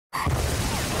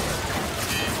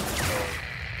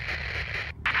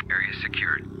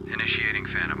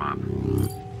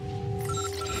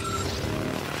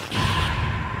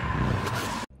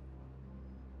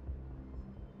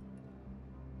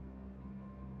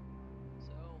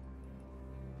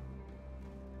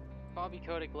Bobby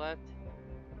Kotick left.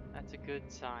 That's a good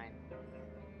sign.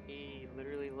 He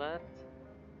literally left.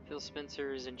 Phil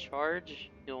Spencer is in charge.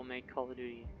 He'll make Call of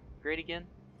Duty great again.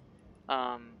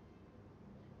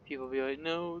 People will be like,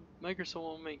 no, Microsoft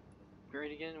won't make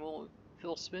great again. Well,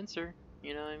 Phil Spencer,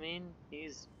 you know what I mean?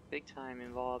 He's big time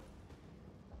involved,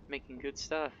 making good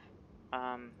stuff.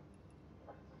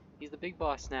 He's the big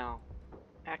boss now.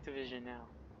 Activision now.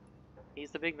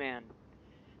 He's the big man.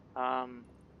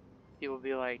 People will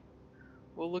be like,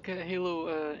 well, look at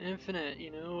Halo Infinite,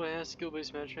 you know, it has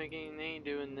skill-based matchmaking, they ain't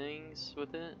doing things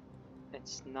with it.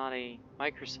 It's not a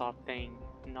Microsoft thing,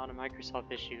 not a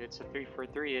Microsoft issue, it's a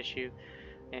 343 issue,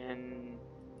 and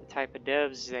the type of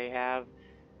devs they have,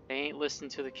 they ain't listening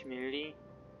to the community,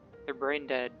 they're brain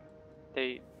dead.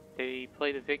 They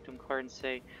play the victim card and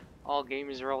say, all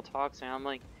gamers are all toxic. I'm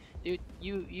like, dude,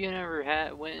 you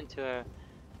never went into a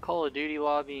Call of Duty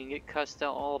lobby and get cussed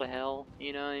out all to hell,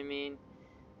 you know what I mean?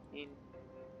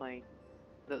 Like,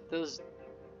 those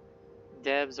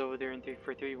devs over there in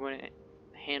 343 wouldn't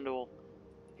handle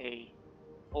a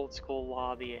old school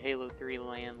lobby, a Halo 3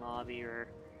 LAN lobby, or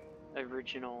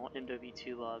original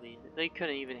MW2 lobby. They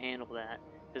couldn't even handle that,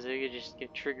 because they could just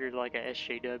get triggered like a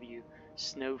SJW,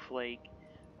 snowflake,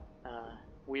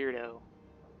 weirdo.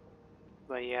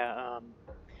 But yeah,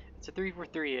 it's a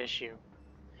 343 issue.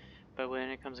 But when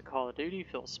it comes to Call of Duty,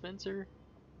 Phil Spencer,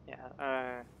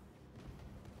 yeah,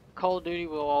 Call of Duty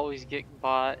will always get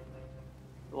bought.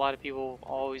 A lot of people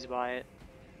always buy it.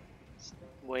 It's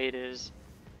the way it is,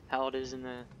 how it is in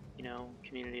the, you know,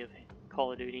 community of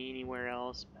Call of Duty, anywhere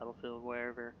else, Battlefield,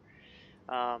 wherever.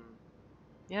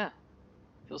 Yeah,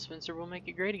 Phil Spencer will make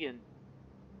it great again.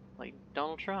 Like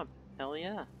Donald Trump, hell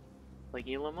yeah. Like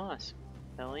Elon Musk,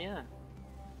 hell yeah.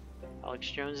 Alex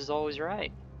Jones is always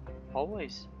right,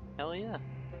 always, hell yeah.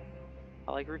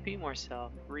 I like repeat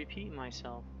myself,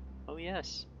 oh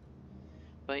yes.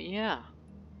 But yeah,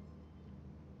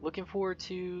 looking forward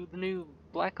to the new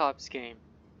Black Ops game.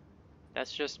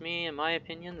 That's just me and my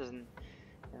opinions, and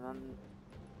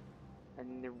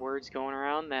there are words going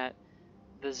around that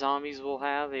the zombies will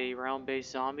have a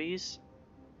round-based zombies.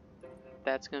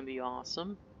 That's gonna be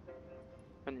awesome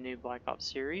from the new Black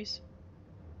Ops series.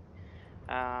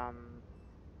 Yeah,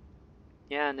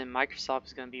 and then Microsoft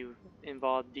is gonna be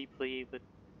involved deeply with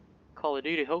Call of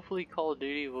Duty. Hopefully, Call of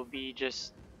Duty will be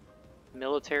just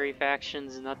military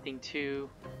factions, nothing too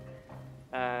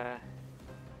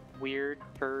weird,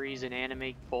 furries and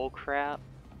anime bullcrap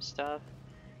stuff.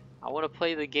 I want to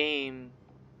play the game,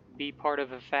 be part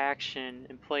of a faction,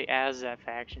 and play as that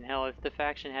faction. Hell, if the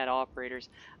faction had operators,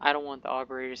 I don't want the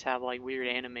operators to have like weird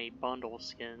anime bundle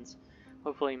skins.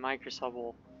 Hopefully Microsoft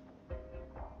will,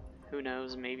 who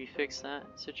knows, maybe fix that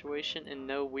situation, and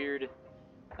no weird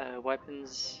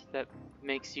weapons that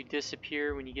makes you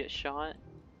disappear when you get shot.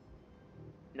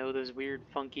 Know those weird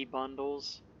funky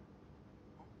bundles.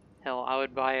 Hell, I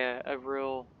would buy a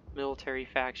real military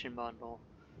faction bundle.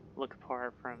 Look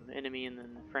apart from enemy and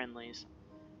then the friendlies.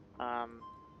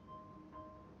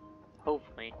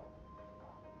 Hopefully.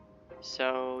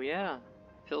 So yeah,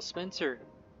 Phil Spencer.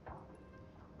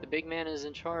 The big man is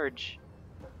in charge.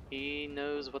 He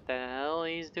knows what the hell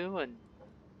he's doing.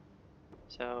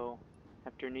 So,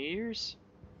 after New Year's,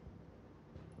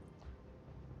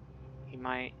 he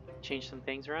might change some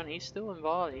things around. He's still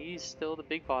involved. He's still the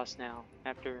big boss now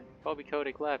after Bobby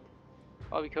Kotick left.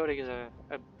 Bobby Kotick is a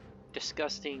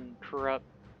disgusting, corrupt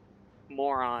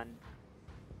moron.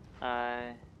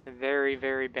 A very,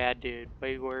 very bad dude.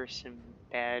 Way worse and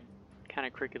bad. Kind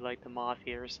of crooked like the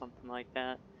mafia or something like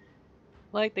that.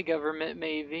 Like the government,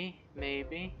 maybe.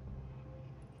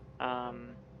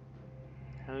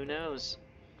 Who knows?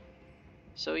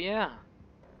 So yeah,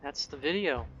 that's the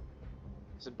video.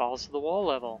 It's a balls to the wall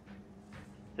level.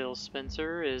 Phil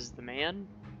Spencer is the man.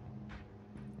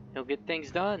 He'll get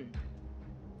things done.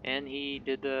 And he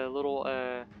did the little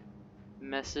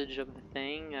message of the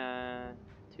thing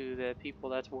to the people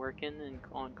that's working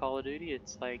on Call of Duty.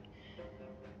 It's like,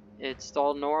 it's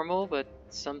all normal, but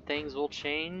some things will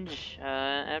change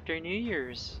after New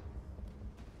Year's.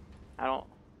 I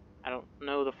don't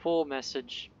know the full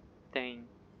message thing,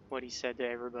 what he said to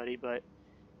everybody, but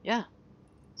yeah,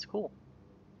 it's cool.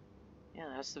 Yeah,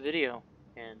 that's the video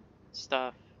and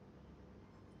stuff.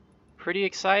 Pretty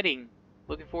exciting.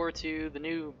 Looking forward to the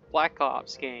new Black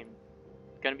Ops game.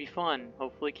 Gonna be fun.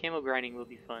 Hopefully camo grinding will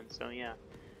be fun, so yeah.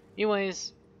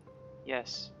 Anyways,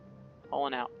 yes,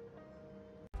 all out.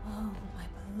 Oh, my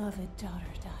beloved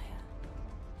daughter, Daya.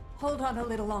 Hold on a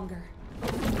little longer.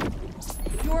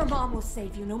 Your mom will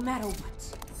save you no matter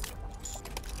what.